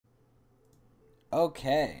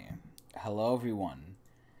Okay. Hello, everyone.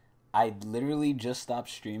 I literally just stopped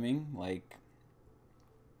streaming like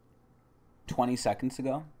 20 seconds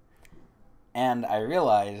ago, and I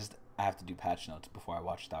realized I have to do patch notes before I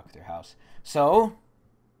watch Dr. House. So,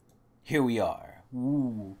 here we are.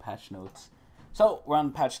 Ooh, patch notes. So, we're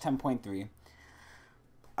on patch 10.3.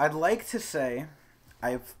 I'd like to say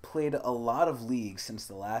I've played a lot of League since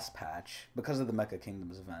the last patch because of the Mecha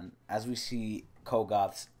Kingdoms event. As we see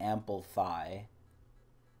Kogoth's ample thigh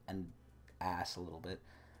and ass a little bit.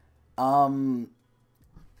 Um,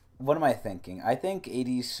 what am I thinking? I think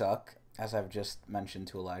ADs suck, as I've just mentioned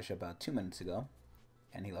to Elijah about 2 minutes ago,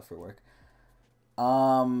 and he left for work.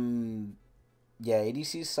 Um, yeah,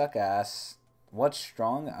 ADCs suck ass. What's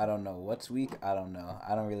strong? I don't know. What's weak? I don't know.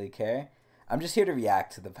 I don't really care. I'm just here to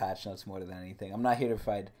react to the patch notes more than anything. I'm not here to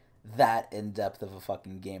provide that in depth of a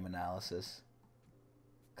fucking game analysis,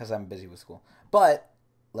 because I'm busy with school. But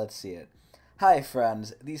let's see it. Hi,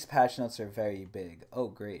 friends. These patch notes are very big. Oh,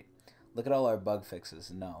 great. Look at all our bug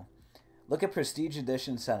fixes. No. Look at Prestige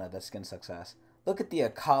Edition Senna. That skin sucks ass. Look at the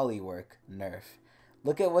Akali work. Nerf.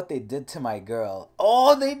 Look at what they did to my girl.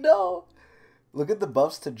 Oh, they know. Look at the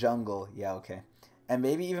buffs to jungle. Yeah, okay. And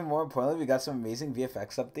maybe even more importantly, we got some amazing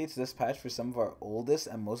VFX updates this patch for some of our oldest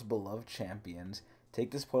and most beloved champions.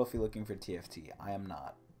 Take this portal if you're looking for TFT. I am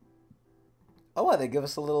not. Oh, wow, they give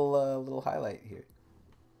us a little highlight here.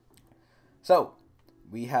 So,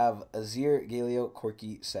 we have Azir, Galio,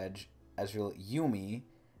 Corki, Sedge, Ezreal, Yumi,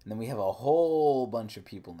 and then we have a whole bunch of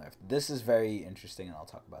people nerfed. This is very interesting, and I'll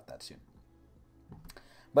talk about that soon.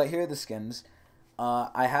 But here are the skins.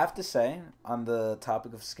 I have to say, on the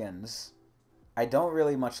topic of skins, I don't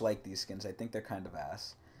really much like these skins. I think they're kind of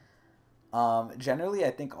ass. Generally, I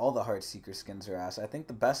think all the Heartseeker skins are ass. I think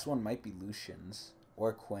the best one might be Lucian's.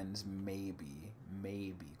 Or Quinn's, maybe.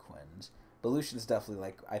 Maybe Quinn's. But Lucian's definitely,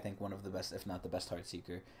 like, I think one of the best, if not the best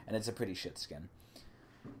Heartseeker. And it's a pretty shit skin.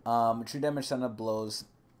 True Damage Senna blows.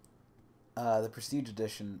 The Prestige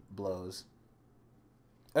Edition blows.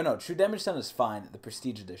 Oh, no, True Damage Senna is fine. The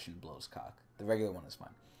Prestige Edition blows cock. The regular one is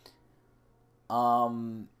fine.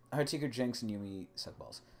 Heartseeker, Jinx, and Yumi suck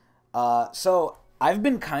balls. So, I've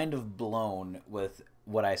been kind of blown with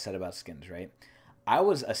what I said about skins, right? I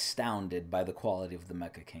was astounded by the quality of the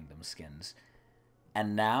Mecha Kingdom skins.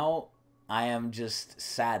 And now I am just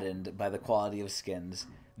saddened by the quality of skins.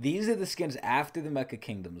 These are the skins after the Mecha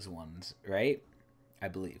Kingdoms ones, right? I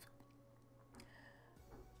believe.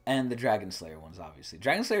 And the Dragon Slayer ones, obviously.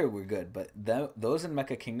 Dragon Slayer were good, but those in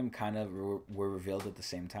Mecha Kingdom kind of were revealed at the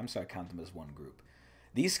same time, so I count them as one group.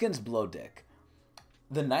 These skins blow dick.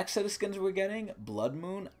 The next set of skins we're getting, Blood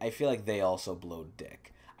Moon, I feel like they also blow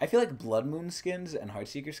dick. I feel like Blood Moon skins and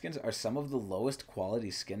Heartseeker skins are some of the lowest quality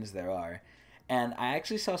skins there are. And I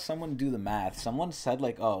actually saw someone do the math. Someone said,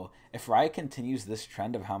 like, oh, if Riot continues this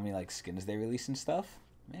trend of how many, like, skins they release and stuff,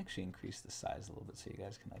 let me actually increase the size a little bit so you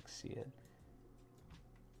guys can, like, see it.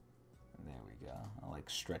 There we go. I'll, like,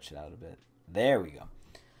 stretch it out a bit. There we go.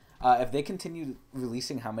 If they continue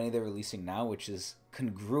releasing how many they're releasing now, which is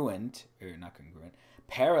congruent, or not congruent,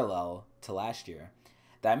 parallel to last year,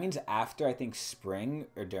 that means after, I think, spring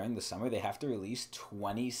or during the summer, they have to release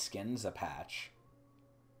 20 skins a patch.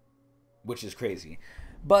 Which is crazy.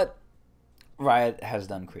 But Riot has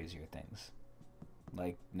done crazier things.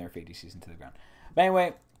 Like nerf ADCs into the ground. But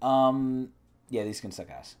anyway, yeah, these skins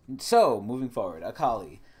suck ass. So, moving forward,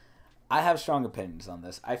 Akali. I have strong opinions on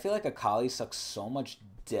this. I feel like Akali sucks so much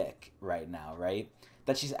dick right now, right?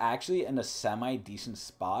 That she's actually in a semi-decent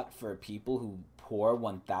spot for people who pour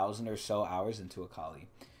 1,000 or so hours into Akali.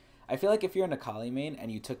 I feel like if you're an Akali main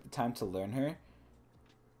and you took the time to learn her,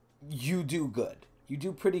 you do good. You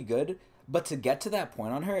do pretty good, but to get to that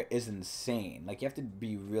point on her is insane. Like, you have to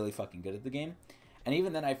be really fucking good at the game. And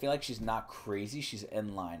even then, I feel like she's not crazy. She's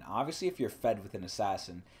in line. Obviously, if you're fed with an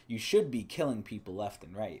assassin, you should be killing people left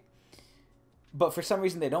and right. But for some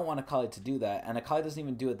reason, they don't want Akali to do that, and Akali doesn't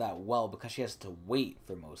even do it that well because she has to wait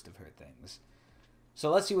for most of her things. So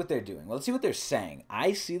let's see what they're doing. Well, let's see what they're saying.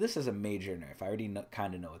 I see this as a major nerf. I already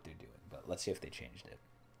kind of know what they're doing, but let's see if they changed it.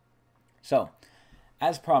 So,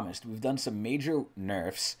 as promised, we've done some major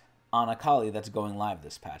nerfs on Akali that's going live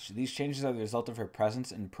this patch. These changes are the result of her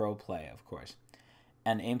presence in pro play, of course,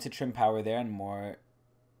 and aim to trim power there and more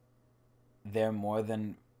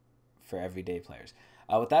than for everyday players.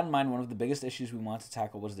 With that in mind, one of the biggest issues we wanted to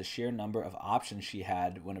tackle was the sheer number of options she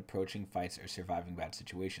had when approaching fights or surviving bad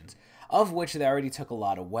situations, of which they already took a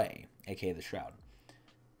lot away, aka the Shroud,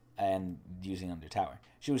 and using Under Tower.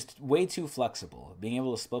 She was way too flexible, being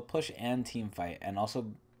able to split push and team fight, and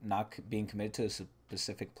also not being committed to a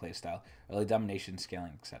specific playstyle, early domination,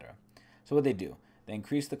 scaling, etc. So what they do, they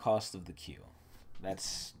increase the cost of the Q.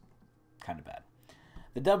 That's kind of bad.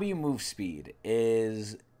 The W move speed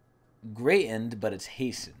is greatened, but it's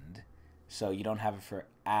hastened, so you don't have it for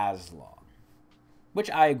as long,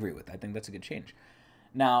 which I agree with. I think that's a good change.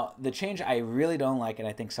 Now, the change I really don't like and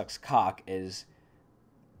I think sucks cock is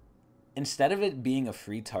instead of it being a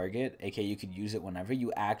free target, aka you could use it whenever,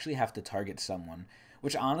 you actually have to target someone,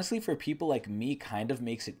 which honestly for people like me kind of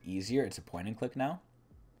makes it easier. It's a point and click now.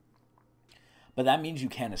 But that means you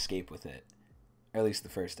can't escape with it. Or at least the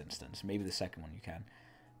first instance. Maybe the second one you can.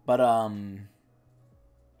 But,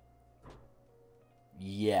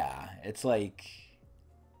 yeah. It's like,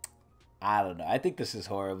 I don't know. I think this is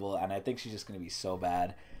horrible, and I think she's just going to be so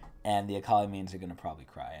bad. And the Akali mains are going to probably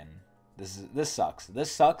cry. And this sucks.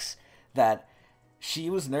 This sucks that she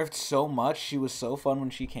was nerfed so much. She was so fun when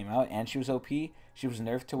she came out, and she was OP. She was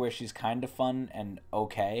nerfed to where she's kind of fun and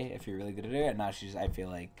okay if you're really good at it. And now she's, I feel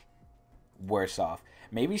like, worse off.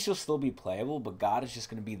 Maybe she'll still be playable, but God is just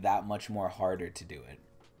going to be that much more harder to do it.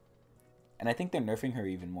 And I think they're nerfing her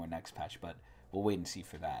even more next patch, but we'll wait and see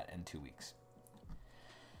for that in 2 weeks.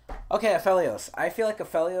 Okay, Aphelios. I feel like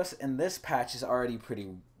Aphelios in this patch is already pretty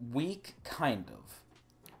weak, kind of.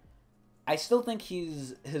 I still think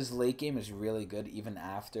his late game is really good, even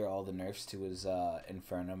after all the nerfs to his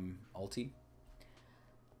Infernum ulti.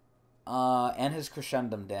 And his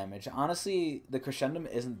Crescendum damage. Honestly, the Crescendum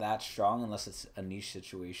isn't that strong unless it's a niche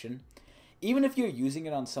situation. Even if you're using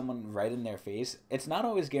it on someone right in their face, it's not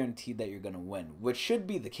always guaranteed that you're going to win, which should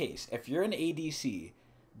be the case. If you're an ADC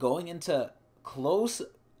going into close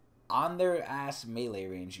on their ass melee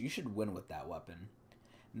range, you should win with that weapon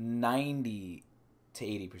 90 to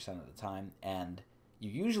 80% of the time, and you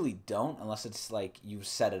usually don't unless it's like you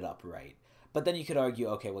set it up right. But then you could argue,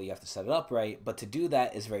 okay, well, you have to set it up right, but to do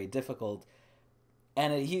that is very difficult.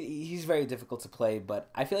 And he's very difficult to play, but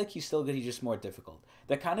I feel like he's still good, he's just more difficult.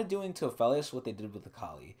 They're kind of doing to Aphelios what they did with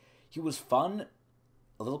Akali. He was fun,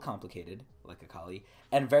 a little complicated, like Akali,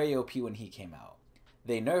 and very OP when he came out.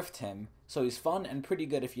 They nerfed him, so he's fun and pretty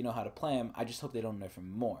good if you know how to play him. I just hope they don't nerf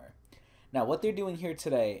him more. Now, what they're doing here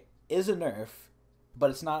today is a nerf, but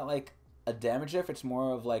it's not like a damage nerf, it's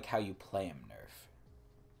more of like how you play him nerf.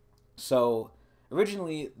 So,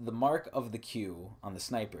 originally, the mark of the Q on the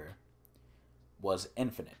sniper was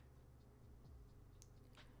infinite.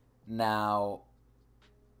 Now,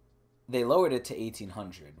 they lowered it to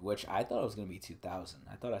 1800, which I thought it was going to be 2000.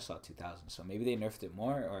 I thought I saw 2000, so maybe they nerfed it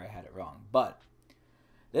more or I had it wrong. But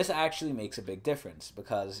this actually makes a big difference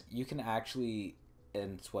because you can actually,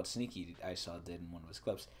 and it's what Sneaky I saw did in one of his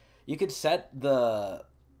clips, you could set the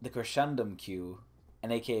Crescendum Q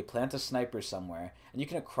and aka plant a sniper somewhere, and you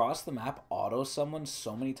can across the map auto someone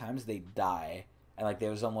so many times they die, and like there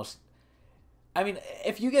was almost, I mean,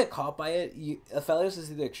 if you get caught by it, Aphelios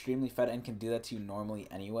is either extremely fed and can do that to you normally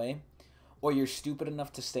anyway, or you're stupid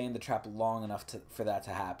enough to stay in the trap long enough for that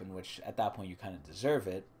to happen, which at that point you kind of deserve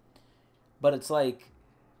it. But it's like,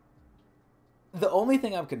 the only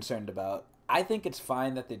thing I'm concerned about, I think it's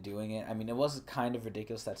fine that they're doing it. I mean, it was kind of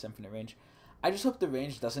ridiculous that's infinite range. I just hope the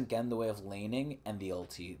range doesn't get in the way of laning and the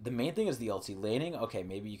ulti. The main thing is the ulti. Laning, okay,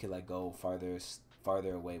 maybe you could like go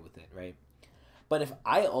farther away with it, right? But if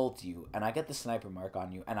I ult you and I get the sniper mark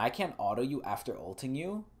on you and I can't auto you after ulting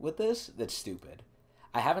you with this, that's stupid.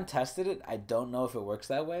 I haven't tested it. I don't know if it works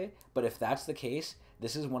that way. But if that's the case,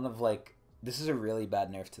 this is a really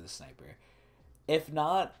bad nerf to the sniper. If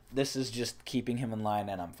not, this is just keeping him in line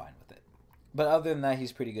and I'm fine with it. But other than that,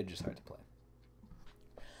 he's pretty good, just hard to play.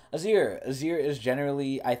 Azir is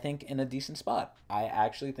generally, I think, in a decent spot. I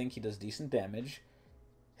actually think he does decent damage.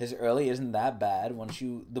 His early isn't that bad.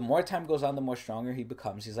 The more time goes on, the more stronger he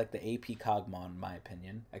becomes. He's like the AP Cogmon, in my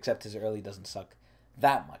opinion. Except his early doesn't suck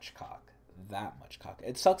that much cock.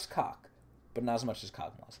 It sucks cock, but not as much as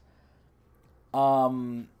Cogmos.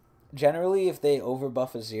 Generally, if they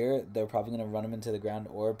overbuff Azir, they're probably going to run him into the ground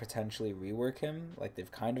or potentially rework him, like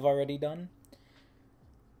they've kind of already done.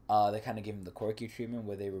 They kind of give him the Corky treatment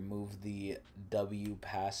where they remove the the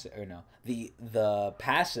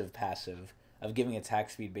passive of giving attack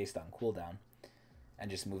speed based on cooldown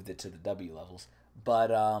and just moved it to the W levels.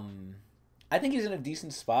 But I think he's in a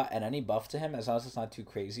decent spot, and any buff to him, as long as it's not too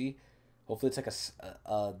crazy, hopefully it's like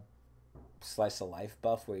a slice of life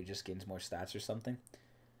buff where he just gains more stats or something.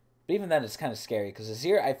 But even then, it's kind of scary because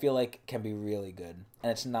Azir, I feel like, can be really good,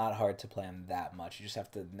 and it's not hard to play him that much. You just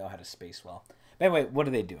have to know how to space well. But anyway, what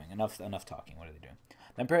are they doing? Enough talking. What are they doing?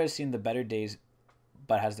 The Emperor has seen the better days,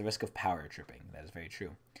 but has the risk of power tripping. That is very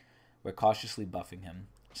true. We're cautiously buffing him.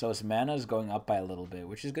 So his mana is going up by a little bit,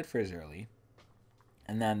 which is good for his early.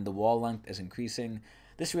 And then the wall length is increasing.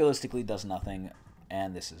 This realistically does nothing,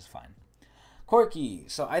 and this is fine. Corki.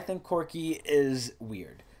 So I think Corki is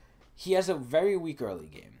weird. He has a very weak early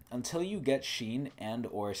game. Until you get Sheen and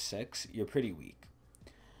or 6, you're pretty weak.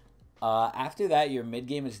 After that, your mid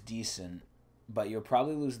game is decent, but you'll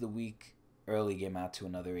probably lose the weak early game out to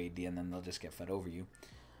another AD, and then they'll just get fed over you.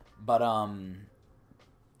 But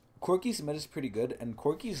Corki's mid is pretty good, and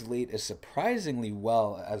Corki's late is surprisingly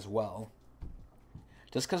well as well.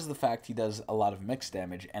 Just because of the fact he does a lot of mixed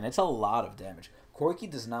damage, and it's a lot of damage. Corki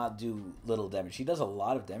does not do little damage. He does a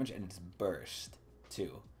lot of damage, and it's burst,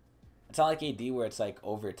 too. It's not like AD where it's like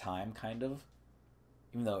over time, kind of.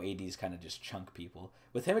 Even though AD's kind of just chunk people.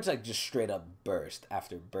 With him, it's like just straight up burst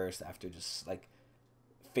after just like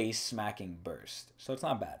face smacking burst. So it's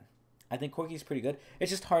not bad. I think Corki's pretty good.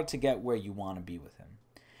 It's just hard to get where you want to be with him.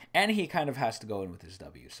 And he kind of has to go in with his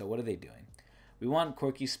W. So what are they doing? We want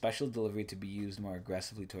Corki's special delivery to be used more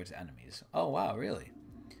aggressively towards enemies. Oh, wow, really?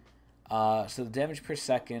 So the damage per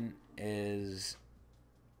second is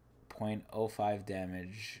 0.05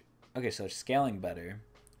 damage. Okay, so it's scaling better,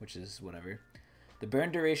 which is whatever. The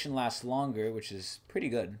burn duration lasts longer, which is pretty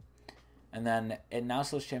good. And then it now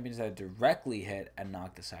slows champions that directly hit and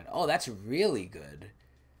knocked aside. Oh, that's really good.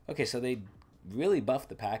 Okay, so they really buffed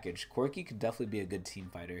the package. Corki could definitely be a good team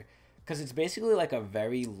fighter. Because it's basically like a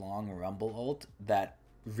very long rumble ult that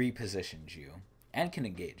repositions you. And can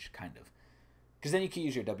engage, kind of. Because then you can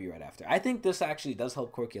use your W right after. I think this actually does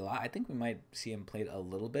help Corki a lot. I think we might see him played a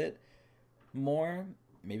little bit more.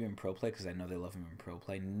 Maybe in pro play, because I know they love him in pro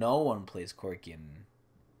play. No one plays Corki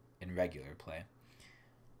in regular play.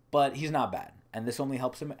 But he's not bad. And this only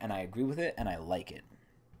helps him, and I agree with it, and I like it.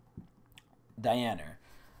 Diana.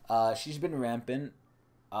 She's been rampant.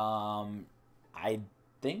 I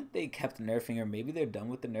think they kept nerfing her. Maybe they're done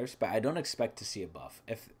with the nerfs, but I don't expect to see a buff.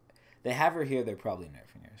 If they have her here, they're probably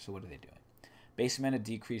nerfing her. So what are they doing? Base mana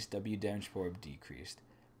decreased, W damage per orb decreased.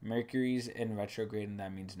 Mercury's in retrograde, and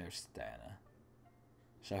that means nerfs Diana.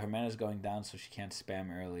 So her mana is going down, so she can't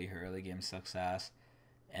spam early. Her early game sucks ass,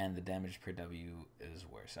 and the damage per W is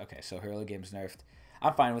worse. Okay, so her early game's nerfed.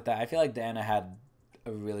 I'm fine with that. I feel like Diana had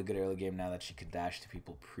a really good early game now that she could dash to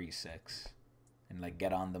people pre-6 and like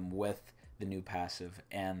get on them with the new passive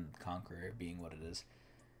and Conqueror being what it is.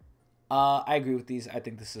 I agree with these. I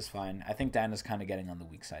think this is fine. I think Diana's kind of getting on the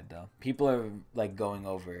weak side, though. People are like going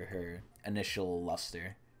over her initial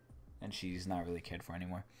luster, and she's not really cared for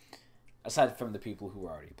anymore. Aside from the people who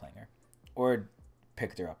were already playing her. Or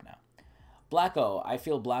picked her up now. Blacko. I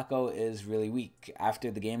feel Blacko is really weak.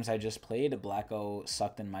 After the games I just played, Blacko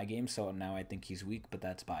sucked in my game, so now I think he's weak, but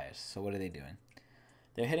that's biased. So what are they doing?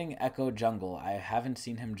 They're hitting Echo Jungle. I haven't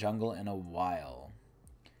seen him jungle in a while.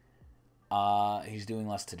 He's doing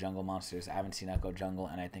less to jungle monsters. I haven't seen Echo jungle,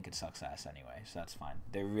 and I think it sucks ass anyway, so that's fine.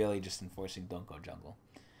 They're really just enforcing don't go jungle.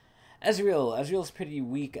 Ezreal's pretty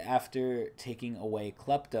weak after taking away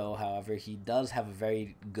Klepto. However, he does have a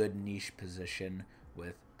very good niche position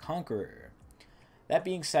with Conqueror. That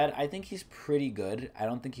being said, I think he's pretty good. I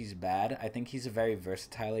don't think he's bad. I think he's a very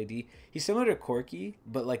versatile AD. He's similar to Corki,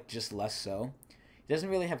 but like just less so. He doesn't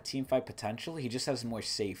really have teamfight potential. He just has more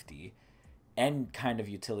safety and kind of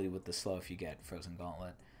utility with the slow if you get Frozen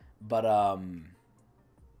Gauntlet. But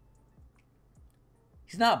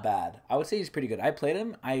he's not bad. I would say he's pretty good. I played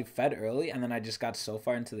him. I fed early, and then I just got so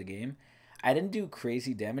far into the game. I didn't do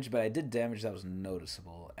crazy damage, but I did damage that was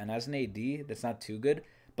noticeable. And as an AD, that's not too good.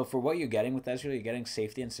 But for what you're getting with Ezreal, you're getting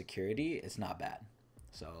safety and security. It's not bad.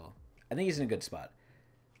 So I think he's in a good spot.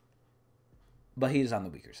 But he's on the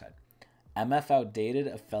weaker side. MF outdated,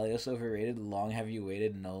 Aphelios overrated, long have you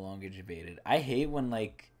waited, no longer debated. I hate when,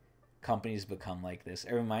 like, companies become like this.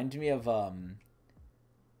 It reminds me of,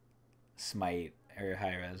 Smite, or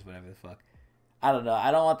Hi-Rez, whatever the fuck. I don't know.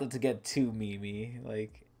 I don't want them to get too memey.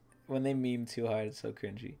 Like, when they meme too hard, it's so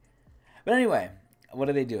cringy. But anyway, what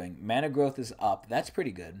are they doing? Mana growth is up. That's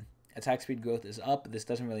pretty good. Attack speed growth is up. This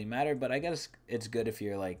doesn't really matter, but I guess it's good if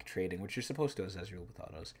you're, like, trading, which you're supposed to as Ezreal with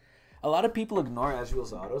autos. A lot of people ignore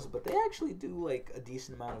Ezreal's autos, but they actually do, like, a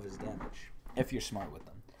decent amount of his damage, if you're smart with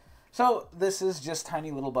them. So, this is just tiny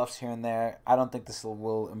little buffs here and there. I don't think this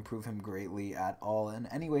will improve him greatly at all in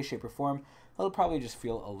any way, shape, or form. He'll probably just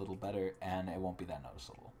feel a little better, and it won't be that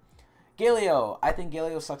noticeable. Galio. I think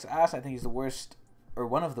Galio sucks ass. I think he's the worst, or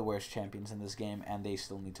one of the worst champions in this game, and they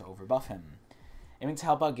still need to overbuff him. Aiming to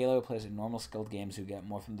help out, Galio plays in normal skilled games who get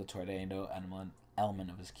more from the tornado element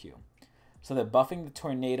of his Q. So they're buffing the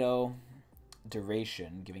tornado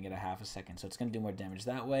duration, giving it a half a second. So it's going to do more damage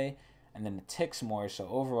that way. And then it ticks more, so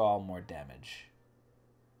overall more damage.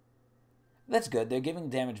 That's good. They're giving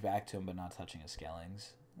damage back to him, but not touching his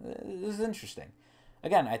scalings. This is interesting.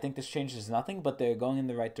 Again, I think this changes nothing, but they're going in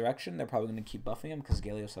the right direction. They're probably going to keep buffing him because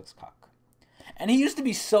Galio sucks cock. And he used to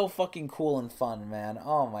be so fucking cool and fun, man.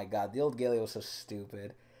 Oh my god, the old Galio was so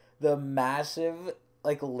stupid. The massive,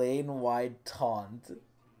 like, lane-wide taunt.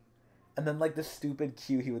 And then, like, the stupid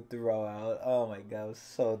Q he would throw out. Oh my god, it was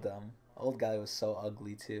so dumb. Old guy was so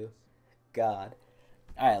ugly, too. God.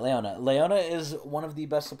 Alright, Leona. Leona is one of the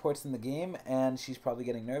best supports in the game, and she's probably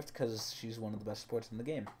getting nerfed because she's one of the best supports in the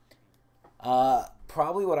game.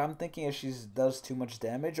 Probably what I'm thinking is she does too much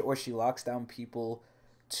damage, or she locks down people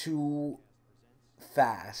too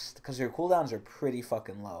fast, because her cooldowns are pretty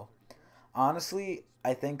fucking low. Honestly,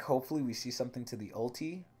 I think hopefully we see something to the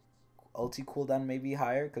ulti. Ulti cooldown may be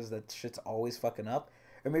higher, because that shit's always fucking up.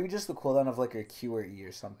 Or maybe just the cooldown of like her Q or E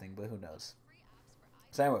or something, but who knows.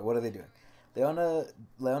 So anyway, what are they doing?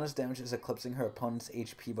 Leona's damage is eclipsing her opponent's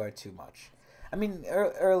HP bar too much. I mean,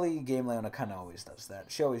 early game Leona kind of always does that.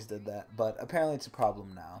 She always did that, but apparently it's a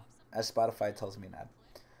problem now, as Spotify tells me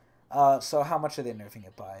now. So how much are they nerfing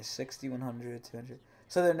it by? 60, 100, 200?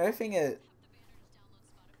 So they're nerfing it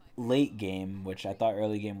late game, which I thought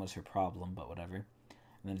early game was her problem, but whatever. And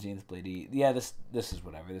then Zenith Blade. Yeah, this is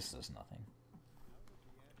whatever. This does nothing.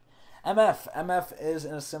 MF is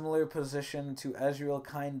in a similar position to Ezreal,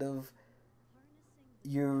 kind of.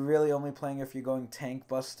 You're really only playing if you're going Tank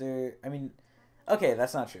Buster. I mean, okay,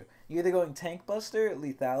 that's not true. You're either going Tank Buster,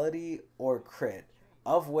 Lethality, or Crit,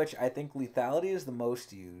 of which I think Lethality is the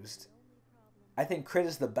most used. I think Crit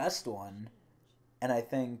is the best one, and I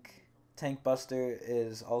think Tank Buster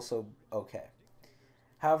is also okay.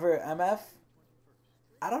 However, MF,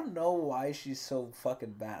 I don't know why she's so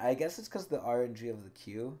fucking bad. I guess it's because the RNG of the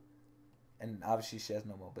Q, and obviously she has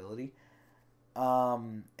no mobility.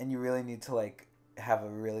 And you really need to, like, have a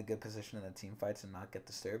really good position in the team fights and not get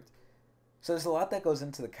disturbed. So there's a lot that goes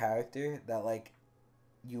into the character that, like,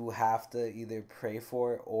 you have to either pray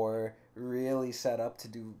for or really set up to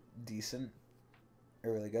do decent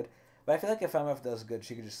or really good. But I feel like if MF does good,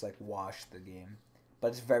 she could just, like, wash the game. But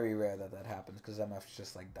it's very rare that that happens because MFs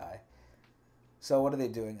just, like, die. So what are they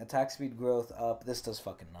doing? Attack speed growth up. This does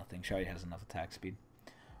fucking nothing. She already has enough attack speed.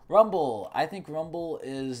 Rumble. I think Rumble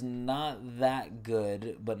is not that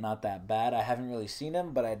good, but not that bad. I haven't really seen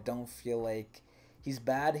him, but I don't feel like he's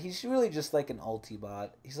bad. He's really just like an ulti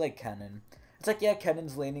bot. He's like Kennen. It's like, yeah,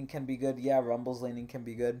 Kennen's laning can be good. Yeah, Rumble's laning can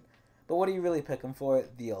be good. But what do you really pick him for?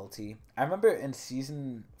 The ulti. I remember in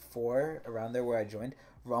Season 4, around there where I joined,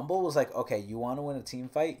 Rumble was like, okay, you want to win a team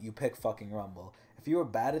fight? You pick fucking Rumble. If you were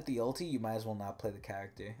bad at the ulti, you might as well not play the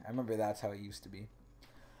character. I remember that's how it used to be.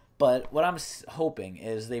 But what I'm hoping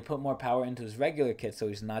is they put more power into his regular kit so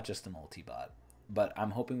he's not just an ulti bot. But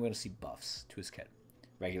I'm hoping we're going to see buffs to his kit.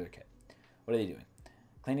 Regular kit. What are they doing?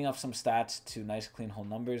 Cleaning up some stats to nice clean whole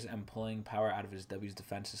numbers and pulling power out of his W's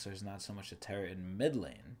defenses so he's not so much a terror in mid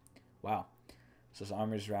lane. Wow. So his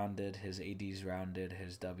armor's rounded, his AD's rounded,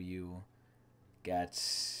 his W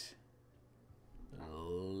gets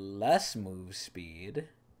less move speed.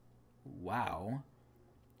 Wow.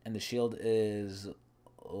 And the shield is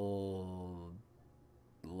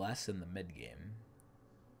less in the mid game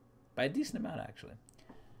by a decent amount, actually.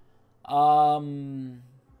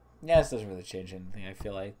 Yeah, this doesn't really change anything. I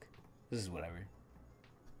feel like this is whatever.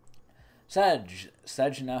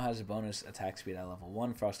 Sedge now has a bonus attack speed at level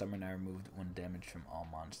 1. Frost armor now removed when damaged from all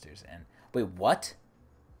monsters. And wait, what?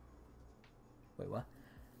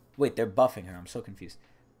 Wait, they're buffing her. I'm so confused.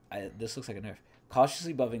 This looks like a nerf.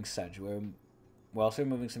 Cautiously buffing Sedge. We're also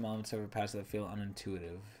removing some elements of her past that feel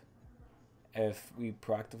unintuitive. If we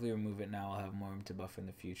proactively remove it now, we'll have more room to buffer in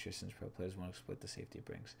the future since pro players won't exploit the safety it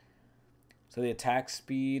brings. So the attack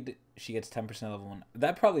speed, she gets 10% level 1.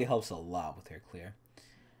 That probably helps a lot with her clear.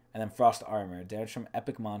 And then Frost Armor, damage from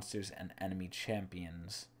epic monsters and enemy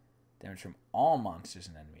champions. Damage from all monsters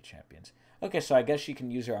and enemy champions. Okay, so I guess she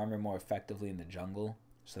can use her armor more effectively in the jungle.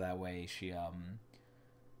 So that way she,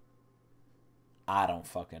 I don't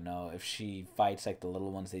fucking know. If she fights like the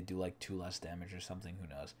little ones, they do like 2 less damage or something. Who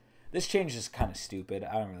knows? This change is kind of stupid.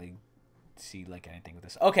 I don't really see like anything with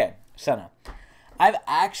this. Okay, Senna. I've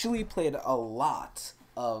actually played a lot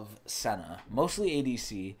of Senna, mostly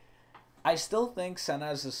ADC. I still think Senna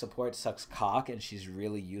as a support sucks cock, and she's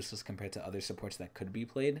really useless compared to other supports that could be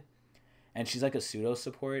played. And she's like a pseudo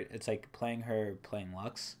support. It's like playing her playing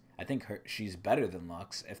Lux. I think she's better than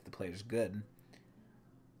Lux if the player's good.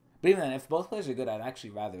 But even then, if both players are good, I'd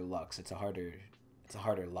actually rather Lux. It's a harder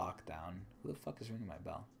lockdown. Who the fuck is ringing my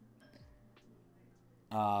bell?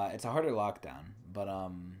 It's a harder lockdown, but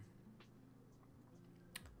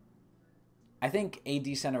I think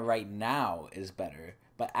AD Senna right now is better.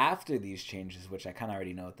 But after these changes, which I kind of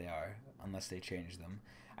already know what they are, unless they change them,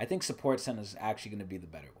 I think support Senna is actually going to be the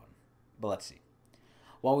better one. But let's see.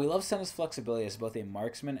 While we love Senna's flexibility as both a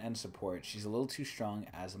marksman and support, she's a little too strong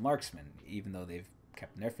as a marksman, even though they've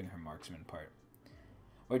kept nerfing her marksman part.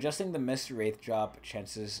 We're adjusting the missed Wraith drop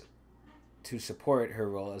chances to support her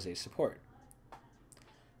role as a support.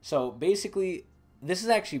 So basically, this is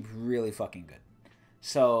actually really fucking good.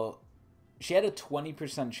 So she had a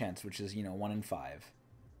 20% chance, which is, 1 in 5.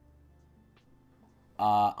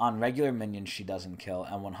 On regular minions she doesn't kill,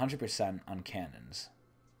 and 100% on cannons,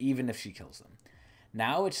 even if she kills them.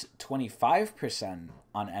 Now it's 25%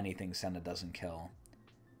 on anything Senna doesn't kill,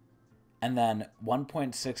 and then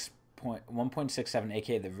 1.67,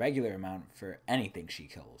 aka the regular amount for anything she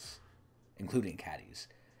kills, including caddies.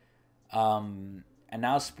 And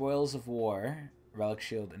now Spoils of War, Relic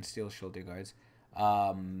Shield, and Steel Shoulder Guards,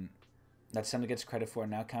 that Senna gets credit for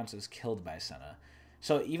now counts as killed by Senna.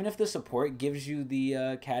 So even if the support gives you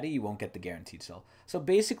the caddy, you won't get the guaranteed soul. So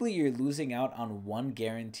basically you're losing out on 1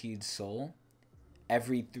 guaranteed soul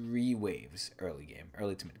every 3 waves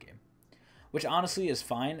early to mid game. Which honestly is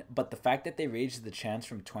fine, but the fact that they raised the chance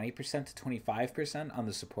from 20% to 25% on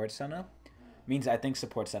the support Senna means I think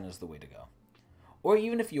support Senna is the way to go. Or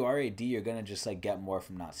even if you are AD, you're going to just like get more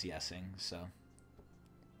from not CSing, so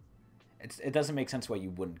it doesn't make sense why you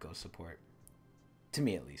wouldn't go support. To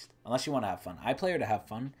me, at least. Unless you want to have fun. I play her to have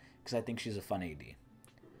fun, because I think she's a fun AD.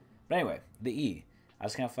 But anyway, the E.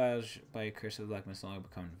 As camouflage by a curse of the Black Mist no longer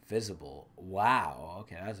become visible. Wow.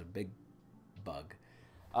 Okay, that's a big bug.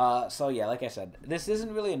 So yeah, like I said, this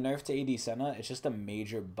isn't really a nerf to AD Senna. It's just a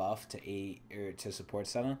major buff to support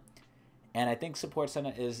Senna. And I think support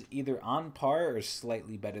Senna is either on par or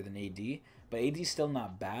slightly better than AD. But AD's still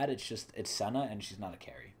not bad. It's just, it's Senna, and she's not a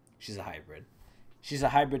carry. She's a hybrid. She's a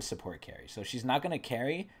hybrid support carry. So she's not going to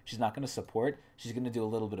carry. She's not going to support. She's going to do a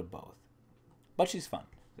little bit of both. But she's fun.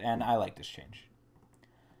 And I like this change.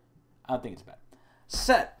 I don't think it's bad.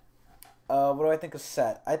 Set. What do I think of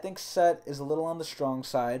Set? I think Set is a little on the strong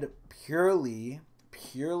side. Purely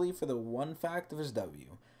for the one fact of his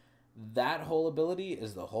W. That whole ability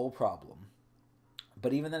is the whole problem.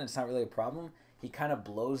 But even then, it's not really a problem. He kind of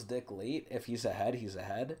blows dick late. If he's ahead, he's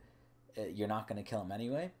ahead. You're not going to kill him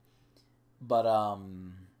anyway. But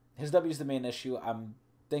his W is the main issue. I'm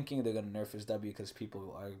thinking they're going to nerf his W because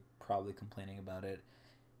people are probably complaining about it.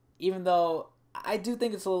 Even though I do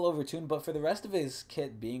think it's a little overtuned, but for the rest of his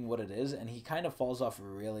kit being what it is, and he kind of falls off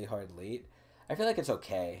really hard late, I feel like it's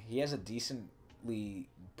okay. He has a decently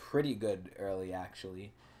pretty good early,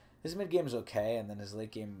 actually. His mid game is okay, and then his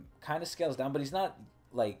late game kind of scales down, but he's not,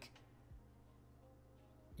 like,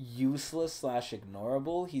 useless /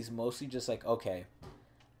 ignorable. He's mostly just like, okay,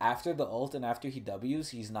 after the ult and after he Ws,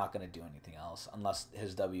 he's not going to do anything else unless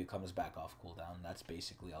his W comes back off cooldown. That's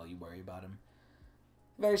basically all you worry about him.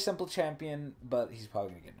 Very simple champion, but he's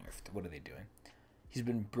probably going to get nerfed. What are they doing? He's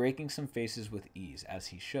been breaking some faces with ease, as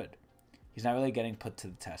he should. He's not really getting put to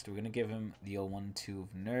the test. We're going to give him the 1-2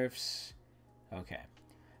 of nerfs. Okay.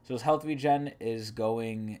 So his health regen is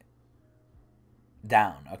going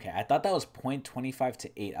down. Okay, I thought that was 0.25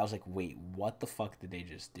 to 8. I was like, wait, what the fuck did they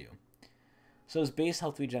just do? So his base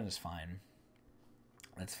health regen is fine.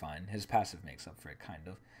 That's fine. His passive makes up for it, kind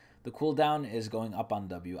of. The cooldown is going up on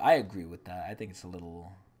W. I agree with that. I think it's a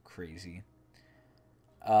little crazy.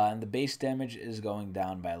 And the base damage is going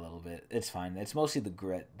down by a little bit. It's fine. It's mostly the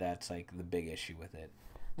grit that's like the big issue with it.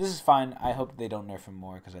 This is fine. I hope they don't nerf him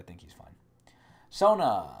more because I think he's fine.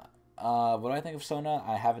 Sona. What do I think of Sona?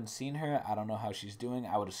 I haven't seen her. I don't know how she's doing.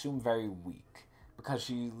 I would assume very weak because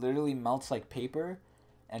she literally melts like paper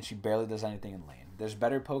and she barely does anything in lane. There's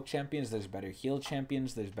better poke champions. There's better heal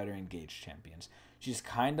champions. There's better engaged champions. She's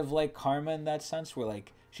kind of like Karma in that sense where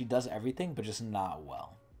like she does everything but just not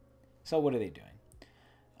well. So what are they doing?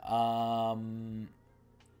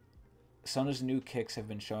 Sona's new kicks have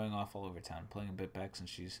been showing off all over town, playing a bit back since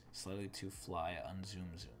she's slightly too fly on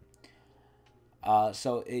Zoom.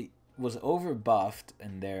 So it was over buffed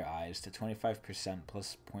in their eyes to 25%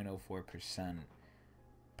 plus 0.04%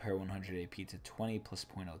 per 100 AP to 20 plus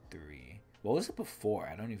 0.03. What was it before?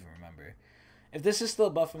 I don't even remember. If this is still a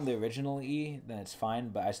buff from the original E, then it's fine,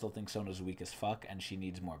 but I still think Sona's weak as fuck and she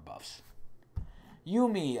needs more buffs.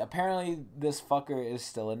 Yumi, apparently this fucker is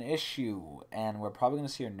still an issue, and we're probably going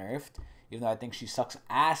to see her nerfed, even though I think she sucks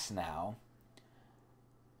ass now.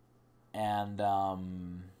 And,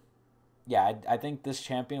 yeah, I think this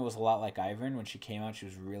champion was a lot like Ivern. When she came out, she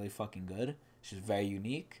was really fucking good. She was very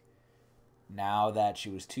unique. Now that she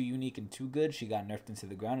was too unique and too good, she got nerfed into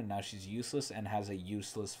the ground, and now she's useless and has a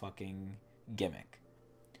useless fucking gimmick.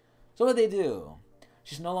 So what they do?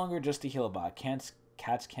 She's no longer just a heal bot. Cats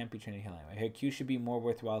can't be trained to heal anyway. Her Q should be more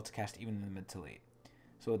worthwhile to cast even in the mid to late.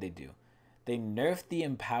 So what they do? They nerf the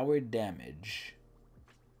empowered damage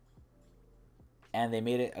And they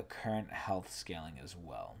made it a current health scaling as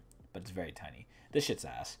well. But it's very tiny. This shit's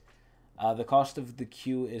ass. The cost of the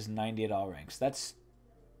Q is 90 at all ranks. That's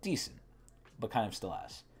decent, but kind of still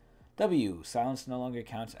ass. W. Silence no longer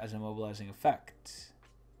counts as a mobilizing effect.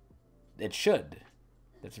 It should.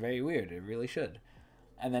 That's very weird. It really should.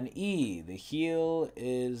 And then E. The heal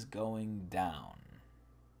is going down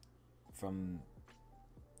from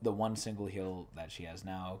the one single heal that she has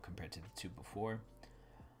now compared to the two before.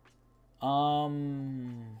 I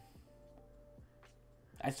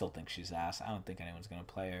still think she's ass. I don't think anyone's going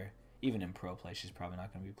to play her. Even in pro play, she's probably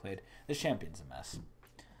not going to be played. This champion's a mess.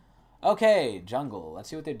 Okay, jungle. Let's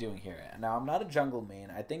see what they're doing here. Now, I'm not a jungle main.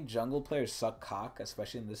 I think jungle players suck cock,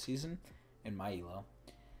 especially in this season, in my elo.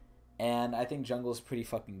 And I think jungle is pretty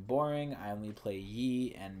fucking boring. I only play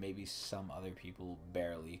Yi and maybe some other people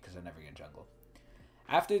barely because I never get jungle.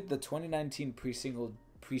 After the 2019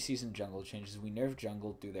 preseason jungle changes, we nerfed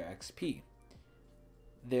jungle through their XP.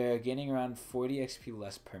 They're gaining around 40 XP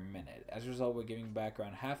less per minute. As a result, we're giving back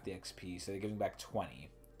around half the XP, so they're giving back 20.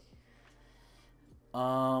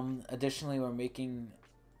 Additionally, we're making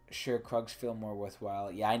sure Krugs feel more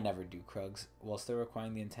worthwhile. Yeah, I never do Krugs, while still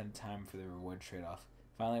requiring the intended time for the reward trade-off.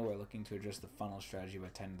 Finally, we're looking to address the funnel strategy by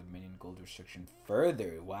tightening the minion gold restriction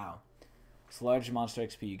further. Wow. So large monster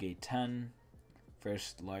XP, you gain 10.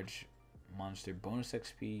 First large monster bonus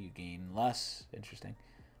XP, you gain less. Interesting.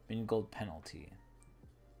 Minion gold penalty.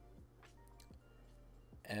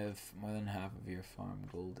 If more than half of your farm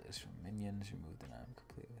gold is from minions, remove the item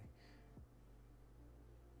completely.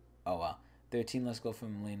 Oh wow. 13 less gold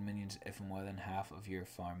from lane minions if more than half of your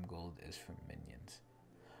farm gold is from minions.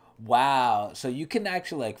 Wow. So you can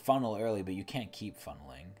actually like funnel early, but you can't keep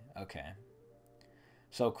funneling. Okay.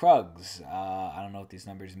 So Krugs. I don't know what these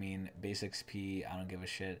numbers mean. Base XP, I don't give a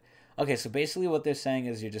shit. Okay, so basically what they're saying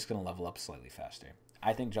is you're just going to level up slightly faster.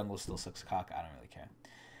 I think jungle still sucks cock. I don't really care.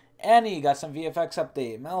 Annie got some VFX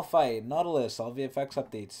update. Malphite, Nautilus, all VFX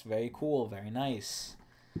updates. Very cool, very nice.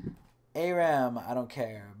 ARAM, I don't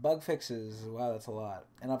care. Bug fixes, wow, that's a lot.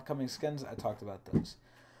 And upcoming skins, I talked about those.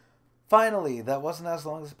 Finally, that wasn't as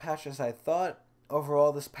long as a patch as I thought.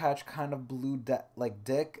 Overall, this patch kind of blew like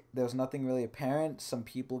dick. There was nothing really apparent. Some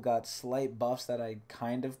people got slight buffs that I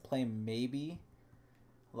kind of play maybe.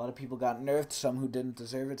 A lot of people got nerfed, some who didn't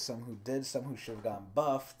deserve it, some who did, some who should have gotten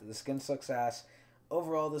buffed. The skin sucks ass.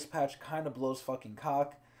 Overall, this patch kind of blows fucking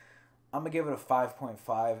cock. I'm going to give it a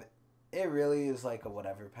 5.5. It really is like a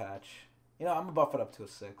whatever patch. You know, I'm going to buff it up to a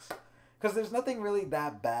 6. Because there's nothing really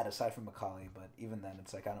that bad aside from Macaulay, but even then,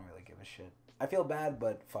 it's like, I don't really give a shit. I feel bad,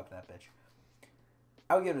 but fuck that bitch.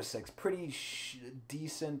 I would give it a 6. Pretty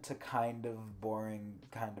decent to kind of boring,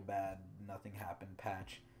 kind of bad, nothing happened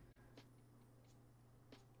patch.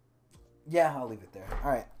 Yeah, I'll leave it there.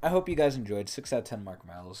 Alright, I hope you guys enjoyed. 6 out of 10 Marc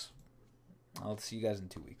Merrills. I'll see you guys in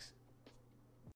 2 weeks.